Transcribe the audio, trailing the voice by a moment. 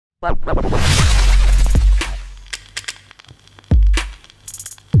Yes,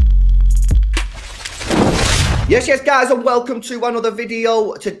 guys, and welcome to another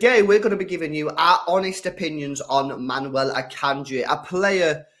video. Today, we're going to be giving you our honest opinions on Manuel Akanji, a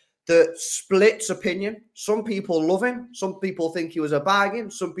player that splits opinion. Some people love him. Some people think he was a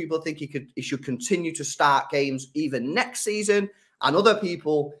bargain. Some people think he should continue to start games even next season. And other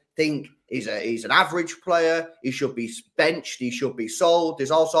people think he's an average player. He should be benched. He should be sold.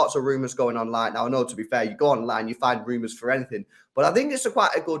 There's all sorts of rumours going online. Now, I know, to be fair, you go online, you find rumours for anything. But I think it's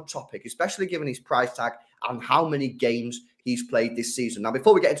quite a good topic, especially given his price tag and how many games he's played this season. Now,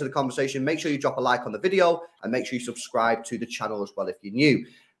 before we get into the conversation, make sure you drop a like on the video and make sure you subscribe to the channel as well if you're new.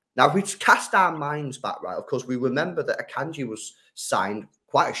 Now, if we cast our minds back, right, of course, we remember that Akanji was signed,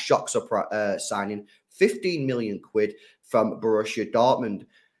 quite a shock signing, 15 million quid from Borussia Dortmund.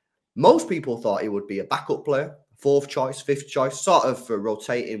 Most people thought he would be a backup player, fourth choice, fifth choice, sort of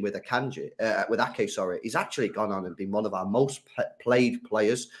rotating with Ake, sorry. He's actually gone on and been one of our most played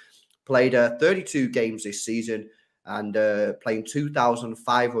players. Played 32 games this season and playing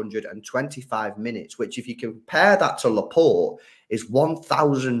 2,525 minutes, which if you compare that to Laporte, is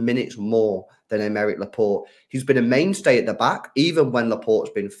 1,000 minutes more than Aymeric Laporte. He's been a mainstay at the back, even when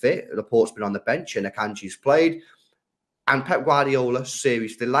Laporte's been fit. Laporte's been on the bench and Akanji's played. And Pep Guardiola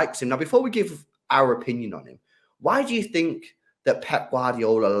seriously likes him. Now, before we give our opinion on him, why do you think that Pep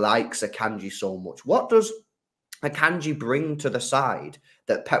Guardiola likes Akanji so much? What does Akanji bring to the side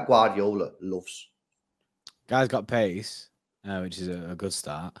that Pep Guardiola loves? Guy's got pace, which is a good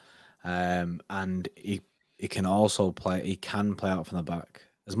start, and he can also play. He can play out from the back.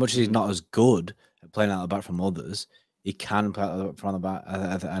 As much as he's not as good at playing out the back from others, he can play out from the back,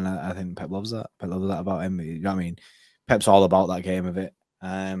 and I think Pep loves that. Pep loves that about him. You know what I mean? Pep's all about that game of it.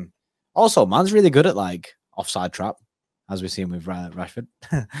 Also, man's really good at like offside trap, as we've seen with Rashford.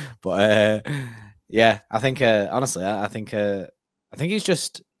 But yeah, I think honestly, I think he's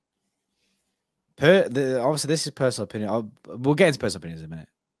just obviously this is personal opinion. We'll get into personal opinions in a minute.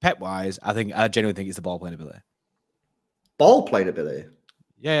 Pep wise, I genuinely think it's the ball playing ability. Ball playing ability.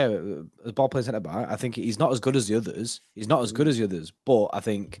 Yeah, the ball playing centre back. I think he's not as good as the others. He's not as good as the others, but I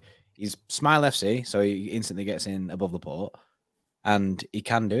think he's Smile FC, so he instantly gets in above Laporte, and he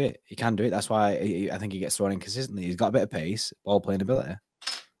can do it. He can do it. That's why I think he gets thrown in consistently. He's got a bit of pace, ball playing ability.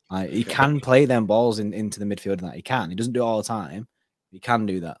 He can play them balls into the midfield and that. He can. He doesn't do it all the time. He can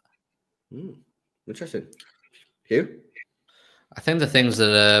do that. Interesting. Hugh? I think the things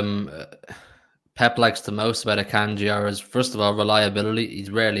that Pep likes the most about Akanji are his, first of all, reliability. He's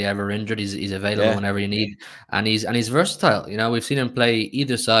rarely ever injured. He's available whenever you need, and he's versatile. You know, we've seen him play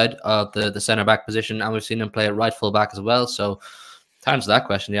either side of the centre back position, and we've seen him play at right full back as well. So, to answer that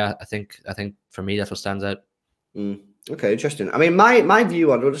question, yeah, I think for me that's what stands out. Okay, interesting. I mean, my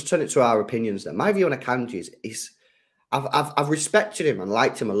view on, we'll just turn it to our opinions then. My view on Akanji is I've respected him and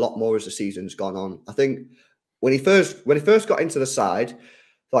liked him a lot more as the season's gone on. I think when he first got into the side,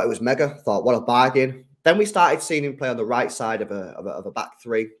 thought it was mega, thought what a bargain. Then we started seeing him play on the right side of a back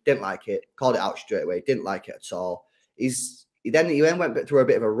three. Didn't like it, called it out straight away, didn't like it at all. He then went through a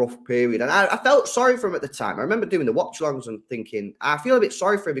bit of a rough period, and I felt sorry for him at the time. I remember doing the watch-alongs and thinking, I feel a bit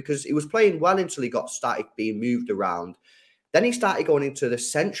sorry for him because he was playing well until he started being moved around. Then he started going into the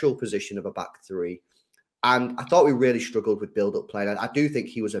central position of a back three, and I thought we really struggled with build-up play. And I do think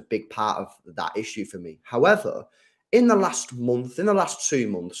he was a big part of that issue for me. However, in the last 2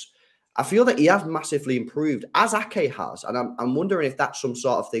 months, I feel that he has massively improved, as Ake has, and I'm wondering if that's some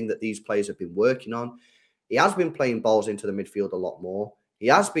sort of thing that these players have been working on. He has been playing balls into the midfield a lot more. He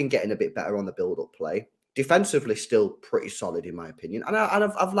has been getting a bit better on the build-up play. Defensively, still pretty solid, in my opinion. And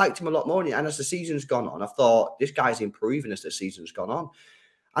I've liked him a lot more. And as the season's gone on, I've thought this guy's improving as the season's gone on.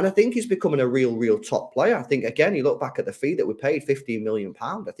 And I think he's becoming a real top player. I think, again, you look back at the fee that we paid, £15 million.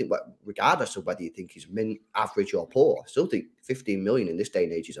 I think regardless of whether you think he's average or poor, I still think 15 million in this day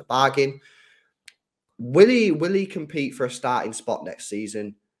and age is a bargain. Will he compete for a starting spot next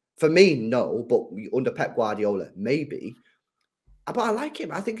season? For me, no, but under Pep Guardiola, maybe. But I like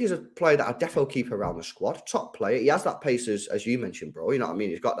him. I think he's a player that I'd definitely keep around the squad. Top player. He has that pace, as you mentioned, bro. You know what I mean?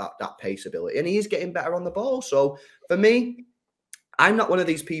 He's got that pace ability, and he is getting better on the ball. So, for me, I'm not one of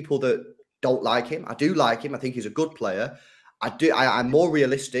these people that don't like him. I do like him. I think he's a good player. I'm more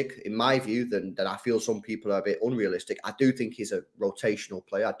realistic, in my view, than I feel some people are a bit unrealistic. I do think he's a rotational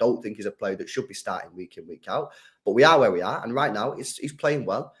player. I don't think he's a player that should be starting week in, week out. But we are where we are. And right now, he's playing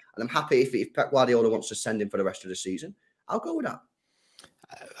well. And I'm happy if Pep Guardiola wants to send him for the rest of the season, I'll go with that.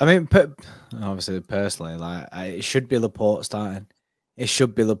 I mean, obviously, personally, it should be Laporte starting. It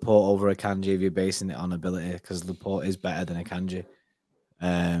should be Laporte over Akanji if you're basing it on ability, because Laporte is better than Akanji.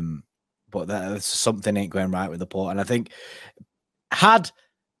 But there's something ain't going right with Laporte. And I think had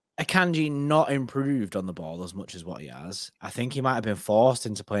Akanji not improved on the ball as much as what he has, I think he might have been forced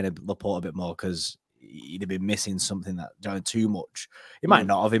into playing Laporte a bit more because he'd have been missing something that done too much. He might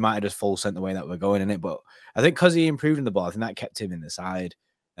not have. He might have just full sent the way that we're going in it. But I think because he improved in the ball, I think that kept him in the side.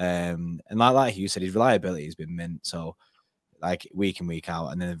 And like you said, his reliability has been mint. So like week in, week out,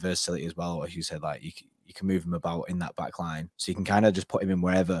 and then the versatility as well. What you said, like you can move him about in that back line, so you can kind of just put him in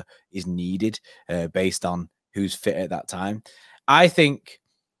wherever is needed, based on who's fit at that time. I think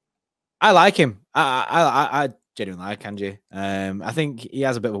I like him. I genuinely like Akanji. I think he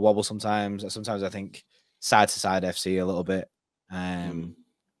has a bit of a wobble sometimes. Sometimes I think side to side FC a little bit.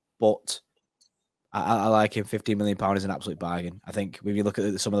 But I like him. £15 million is an absolute bargain. I think when you look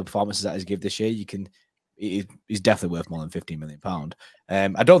at some of the performances that he's given this year, he's definitely worth more than £15 million.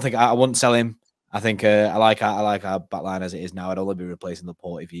 I don't think I wouldn't sell him. I think I like our back line as it is now. I'd only be replacing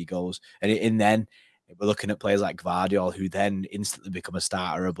Laporte if he goes. And then we're looking at players like Gvardiol, who then instantly become a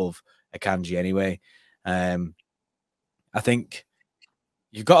starter above Akanji anyway. I think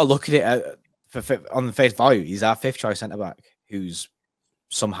you've got to look at it on the face value. He's our 5th choice centre back who's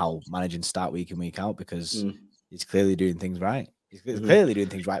somehow managing to start week in, week out because he's clearly doing things right. He's clearly doing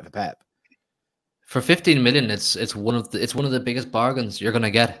things right for Pep. For 15 million, it's one of the biggest bargains you're going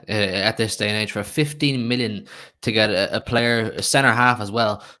to get at this day and age. For 15 million to get a player, a centre half as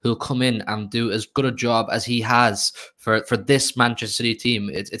well, who'll come in and do as good a job as he has for this Manchester City team.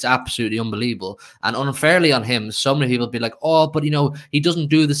 It's absolutely unbelievable and unfairly on him. So many people be like, oh, but he doesn't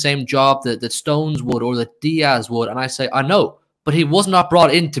do the same job that Stones would or that Diaz would. And I say, I know. But he was not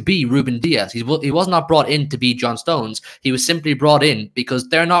brought in to be Ruben Diaz. He was not brought in to be John Stones. He was simply brought in because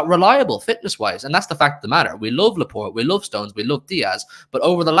they're not reliable fitness-wise. And that's the fact of the matter. We love Laporte, we love Stones, we love Diaz. But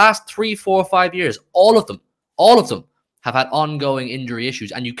over the last 3, 4, 5 years, all of them have had ongoing injury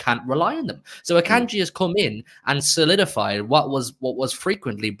issues, and you can't rely on them. So Akanji has come in and solidified what was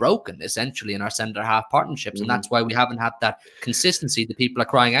frequently broken, essentially, in our centre-half partnerships. And that's why we haven't had that consistency that people are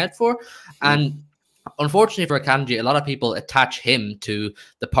crying out for. And unfortunately for Akanji, a lot of people attach him to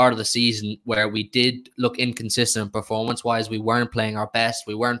the part of the season where we did look inconsistent performance-wise. We weren't playing our best.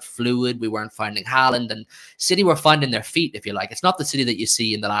 We weren't fluid. We weren't finding Haaland. And City were finding their feet, if you like. It's not the City that you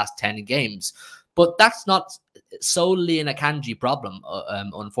see in the last 10 games. But that's not solely an Akanji problem,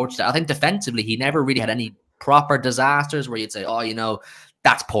 unfortunately. I think defensively, he never really had any proper disasters where you'd say, oh,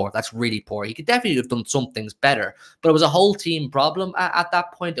 that's poor. That's really poor. He could definitely have done some things better, but it was a whole team problem at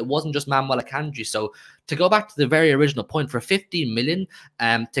that point. It wasn't just Manuel Akanji. So to go back to the very original point, for 15 million,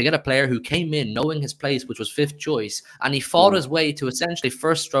 to get a player who came in knowing his place, which was 5th choice, and he fought his way to essentially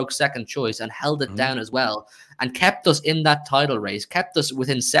 1st/2nd choice and held it down as well, and kept us in that title race, kept us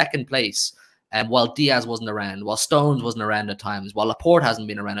within 2nd place. While Diaz wasn't around, while Stones wasn't around at times, while Laporte hasn't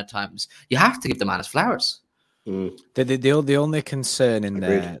been around at times, you have to give the man his flowers. The only concern in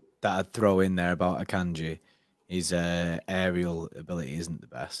there that I'd throw in there about Akanji is aerial ability isn't the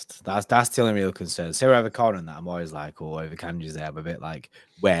best. That's the only real concern. Say we have a corner in that, I'm always like, oh, if Akanji's there, I'm a bit like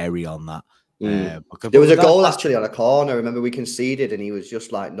wary on that. There was a goal actually on a corner. I remember we conceded, and he was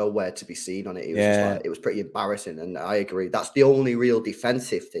just like nowhere to be seen on it. He was just like, it was pretty embarrassing, and I agree. That's the only real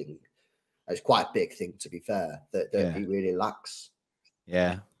defensive thing. It's quite a big thing, to be fair, that he really lacks.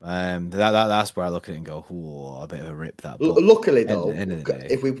 Yeah, that's where I look at it and go, "Ooh, a bit of a rip." That. But luckily, though,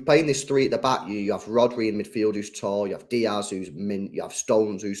 if we're playing this 3 at the back, you have Rodri in midfield who's tall, you have Diaz who's mint, you have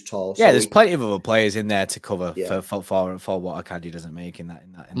Stones who's tall. Yeah, so there's plenty of other players in there to cover for what Akanji doesn't make in that.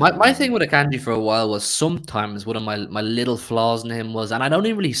 My thing with Akanji for a while was sometimes one of my little flaws in him was, and I don't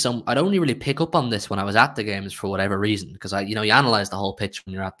really pick up on this when I was at the games for whatever reason, because you analyze the whole pitch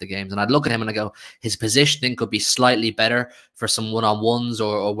when you're at the games, and I'd look at him and I go, his positioning could be slightly better for some one-on-ones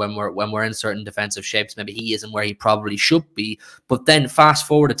or when we're in certain defensive shapes. Maybe he isn't where he probably should be. But then fast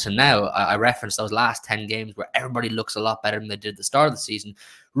forwarded to now, I referenced those last 10 games where everybody looks a lot better than they did at the start of the season.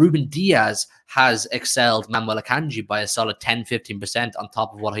 Ruben Diaz has excelled Manuel Akanji by a solid 10-15% on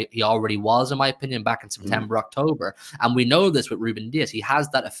top of what he already was, in my opinion, back in September, October. And we know this with Ruben Diaz. He has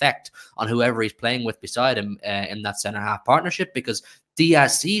that effect on whoever he's playing with beside him in that centre-half partnership, because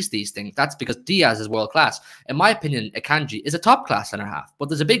Diaz sees these things. That's because Diaz is world class. In my opinion, Akanji is a top class centre half, but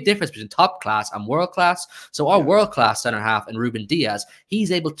there's a big difference between top class and world class. So our world class centre half in Ruben Diaz,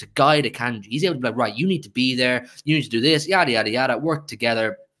 he's able to guide Akanji. He's able to be like, right, you need to be there, you need to do this, yada yada yada, work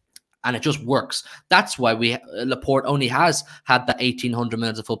together. And it just works. That's why Laporte only has had that 1,800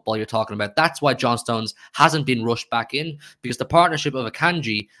 minutes of football you're talking about. That's why John Stones hasn't been rushed back in, because the partnership of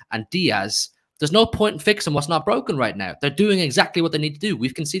Akanji and Diaz, there's no point in fixing what's not broken right now. They're doing exactly what they need to do.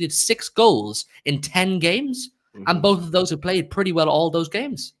 We've conceded 6 goals in 10 games. And both of those have played pretty well all those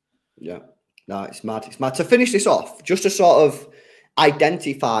games. Yeah. No, it's mad. It's mad. To finish this off, just to sort of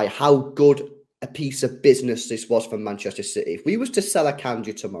identify how good a piece of business this was for Manchester City. If we was to sell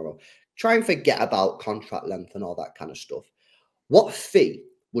Akanji tomorrow, try and forget about contract length and all that kind of stuff. What fee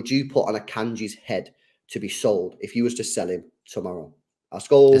would you put on Akanji's head to be sold if you was to sell him tomorrow? This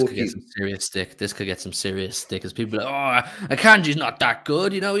could get some serious stick. This could get some serious stick as people are like, oh, Akanji's not that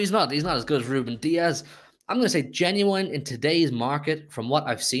good. You know, he's not as good as Ruben Diaz. I'm going to say genuine in today's market, from what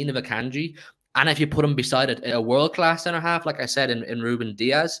I've seen of Akanji, and if you put him beside a world-class centre-half, like I said, in Ruben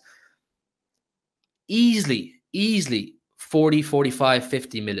Diaz, easily 40, 45,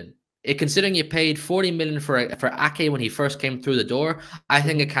 50 million. Considering you paid 40 million for Ake when he first came through the door, I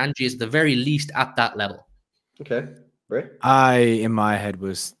think Akanji is the very least at that level. Okay. Right. In my head,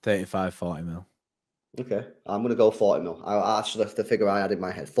 was 35, 40 mil. Okay. I'm going to go 40 mil. That's the figure I had in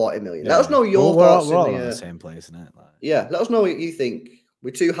my head, 40 million. Yeah. Let us know your thoughts. We're all in the same place, isn't it? Yeah. Let us know what you think.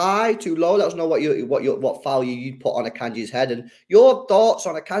 We're too high, too low. Let us know what value you'd put on Akanji's head and your thoughts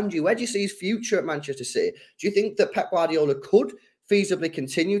on Akanji. Where do you see his future at Manchester City? Do you think that Pep Guardiola could feasibly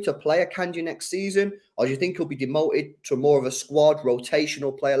continue to play Akanji next season, or do you think he'll be demoted to more of a squad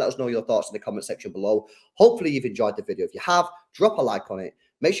rotational player? Let us know your thoughts in the comment section below. Hopefully you've enjoyed the video. If you have, drop a like on it.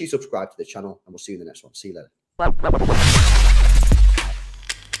 Make sure you subscribe to the channel, and we'll see you in the next one. See you later.